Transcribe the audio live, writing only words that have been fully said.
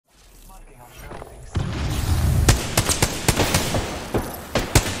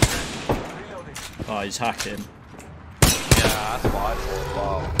guys hacking. Yeah, that's what I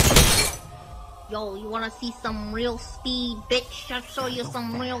thought as well. Yo, you wanna see some real speed, bitch? I'll show you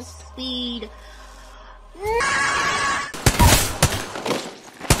some real speed.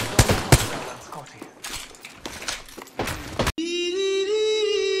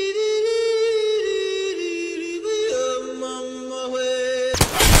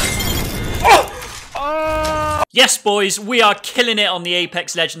 Yes, boys, we are killing it on the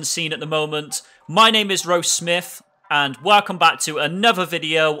Apex Legends scene at the moment. My name is Rose Smith, and welcome back to another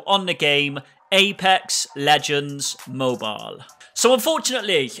video on the game Apex Legends Mobile. So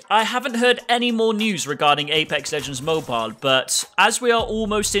unfortunately, I haven't heard any more news regarding Apex Legends Mobile, but as we are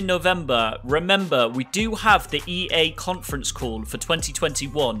almost in November, remember we do have the EA conference call for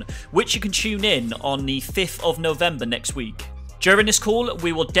 2021, which you can tune in on the 5th of November next week. During this call,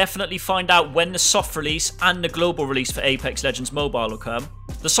 we will definitely find out when the soft release and the global release for Apex Legends Mobile will come.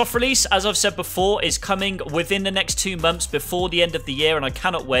 The soft release, as I've said before, is coming within the next 2 months before the end of the year, and I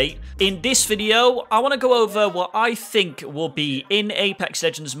cannot wait. In this video, I want to go over what I think will be in Apex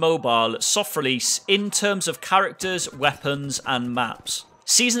Legends Mobile soft release in terms of characters, weapons, and maps.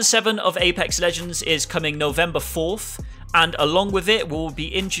 Season 7 of Apex Legends is coming November 4th, and along with it, we'll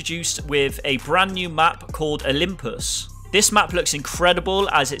be introduced with a brand new map called Olympus. This map looks incredible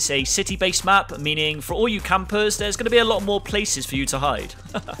as it's a city-based map, meaning for all you campers, there's going to be a lot more places for you to hide.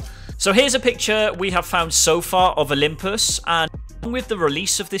 So here's a picture we have found so far of Olympus, and with the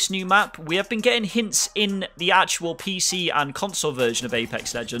release of this new map, we have been getting hints in the actual PC and console version of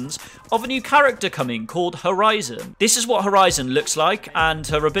Apex Legends of a new character coming called Horizon. This is what Horizon looks like, and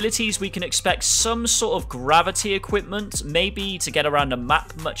her abilities, we can expect some sort of gravity equipment, maybe to get around a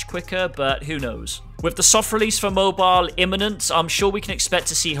map much quicker, but who knows. With the soft release for mobile imminent, I'm sure we can expect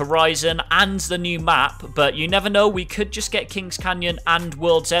to see Horizon and the new map, but you never know, we could just get Kings Canyon and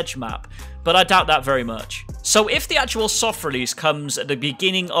World's Edge map, but I doubt that very much. So if the actual soft release comes at the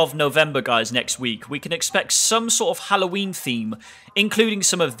beginning of November, guys, next week, we can expect some sort of Halloween theme, including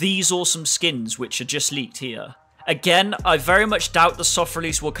some of these awesome skins, which are just leaked here. Again, I very much doubt the soft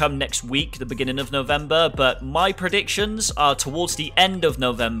release will come next week, the beginning of November, but my predictions are towards the end of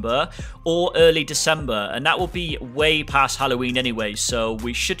November or early December, and that will be way past Halloween anyway, so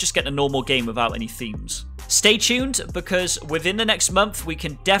we should just get a normal game without any themes. Stay tuned, because within the next month, we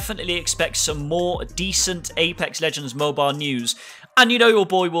can definitely expect some more decent Apex Legends Mobile news, and you know your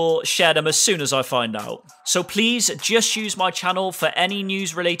boy will share them as soon as I find out. So please just use my channel for any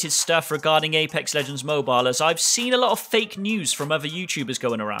news related stuff regarding Apex Legends Mobile, as I've seen a lot of fake news from other YouTubers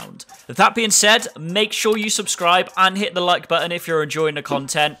going around. That being said, make sure you subscribe and hit the like button if you're enjoying the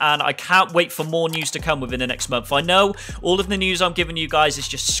content, and I can't wait for more news to come within the next month. I know all of the news I'm giving you guys is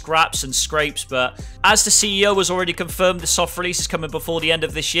just scraps and scrapes, but as the CEO has already confirmed, the soft release is coming before the end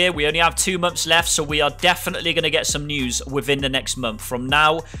of this year. We only have 2 months left, so we are definitely going to get some news within the next month from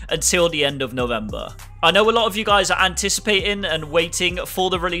now until the end of November. I know a lot of you guys are anticipating and waiting for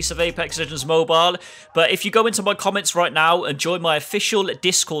the release of Apex Legends Mobile, but if you go into my comments right now and join my official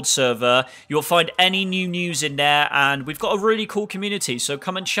Discord server, you'll find any new news in there, and we've got a really cool community, so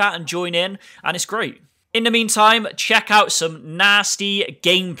come and chat and join in, and it's great. In the meantime, check out some nasty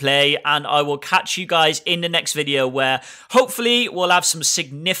gameplay, and I will catch you guys in the next video where hopefully we'll have some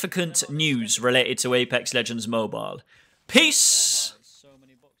significant news related to Apex Legends Mobile. Peace!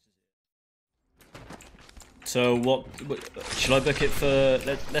 So what should I book it for?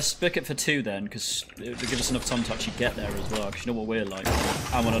 Let's book it for 2 then, because it'll give us enough time to actually get there as well. Because you know what we're like.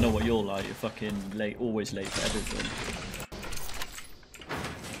 I want to know what you're like. You're fucking late, always late for everything.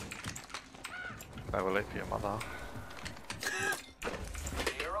 I will late for your mother.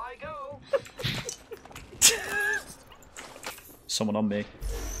 Here I go. Someone on me.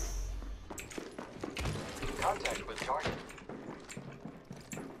 Contact with target.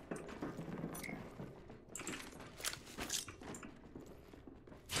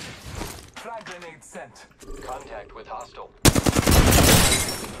 Flag grenade sent. Contact with hostile.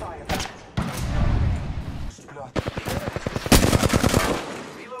 Fire. Blood.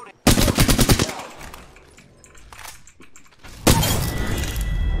 Reloading.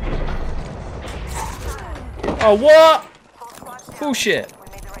 Oh, what? Bullshit.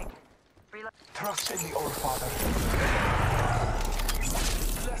 Trust in the old father.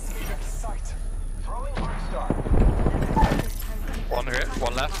 Bless me with sight. Throwing arc star. One here,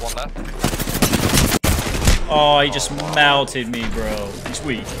 one left, one left. Oh, he just melted me, bro. He's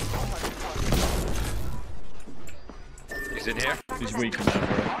weak. He's in here. He's weak, man,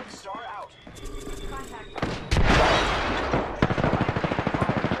 bro. Arc star out.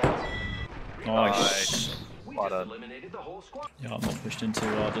 Nice. Well done. Eliminated the whole squad. Yeah, I'm not pushed in too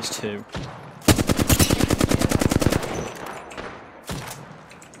hard. There's 2.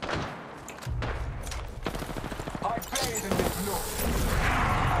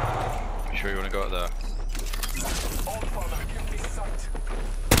 sure you want to go up there? All father, give me sight.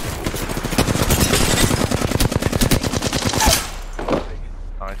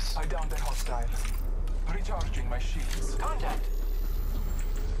 Nice. I downed a hostile. Recharging my shields. Contact.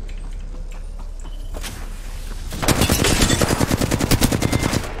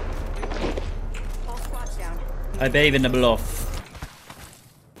 All squads down. I bathe in the bluff.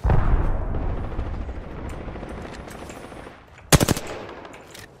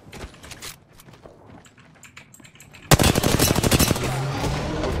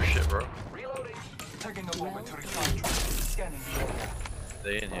 Oh shit, bro. Reloading. Taking a moment to recharge. Scanning the area.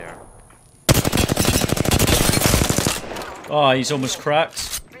 They in here. Oh, he's almost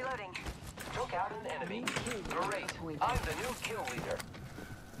cracked. Reloading. Took out an enemy. Great. I'm the new kill leader.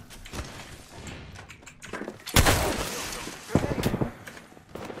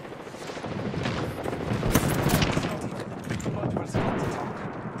 Multiple squads attack.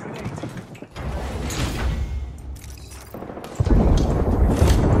 Grenade.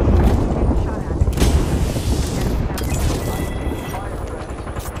 Shot at. Fire red.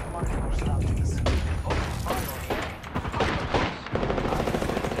 Marking our surroundings.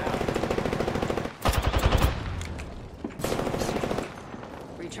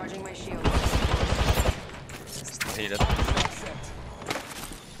 Recharging my shield. Heated. Sent.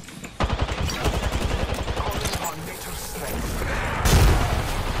 Calling on nature's strength.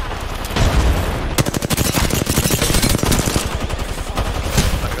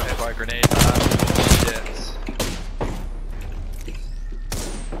 I got hit by a grenade. Shit.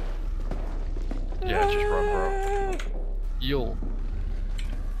 Yeah, just run, bro. Yo.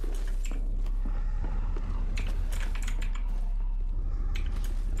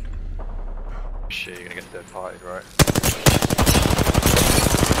 Shit, you're gonna get dead partied, right?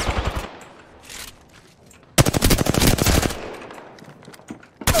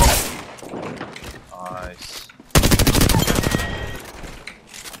 Nice.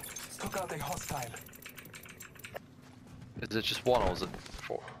 Took out a hostile. Is it just one or is it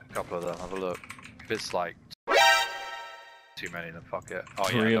four? A couple of them, have a look. If it's like too many, then fuck it. Oh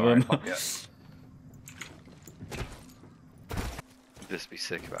Three yeah, of no, them. fuck it. This would be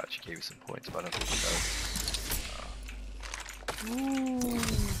sick if it actually gave you some points, but I don't think it does.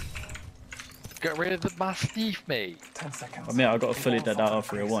 Get rid of the Mastiff, mate! 10 seconds. I mean, I got a fully dead out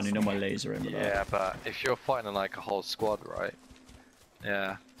after a 1, you know my laser aim. Yeah, but if you're fighting like a whole squad, right?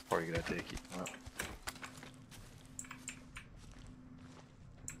 Yeah, it's probably a good idea to keep them up.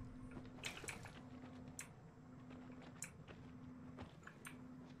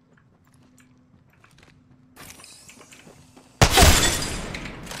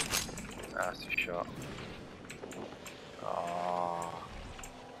 That's a shot. Ah,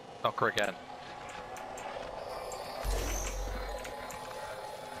 knock her again.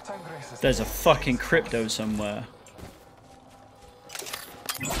 Time graces. There's a fucking crypto somewhere.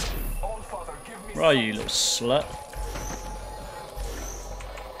 All father, give me Where are you, little slut?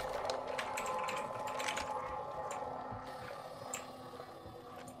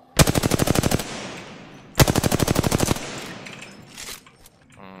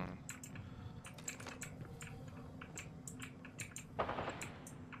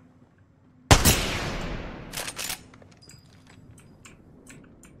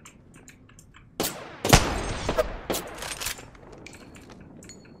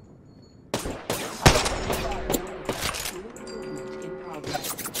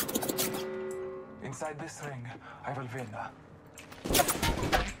 Inside this ring, I will win.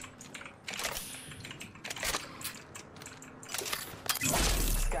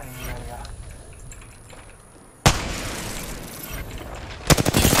 Scanning the area.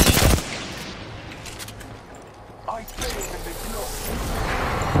 I failed in the close.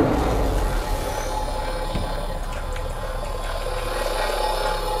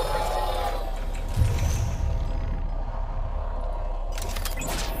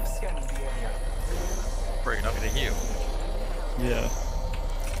 Scanning the area. Bring up to you. Yeah.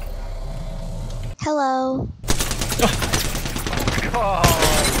 Hello.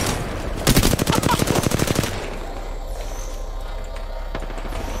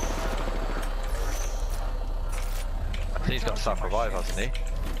 I think he's got to start revive, hasn't he?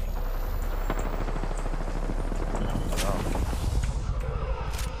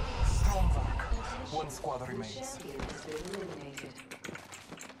 Strong work. One squad remains.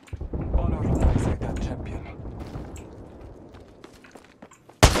 Honor lies with that champion.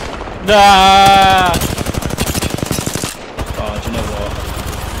 Nah! Oh, do you know what?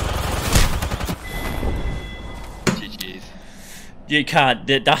 GG's. You can't.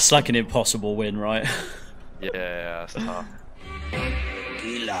 That's like an impossible win, right? Yeah, that's tough.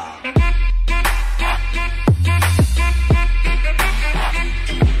 Killer.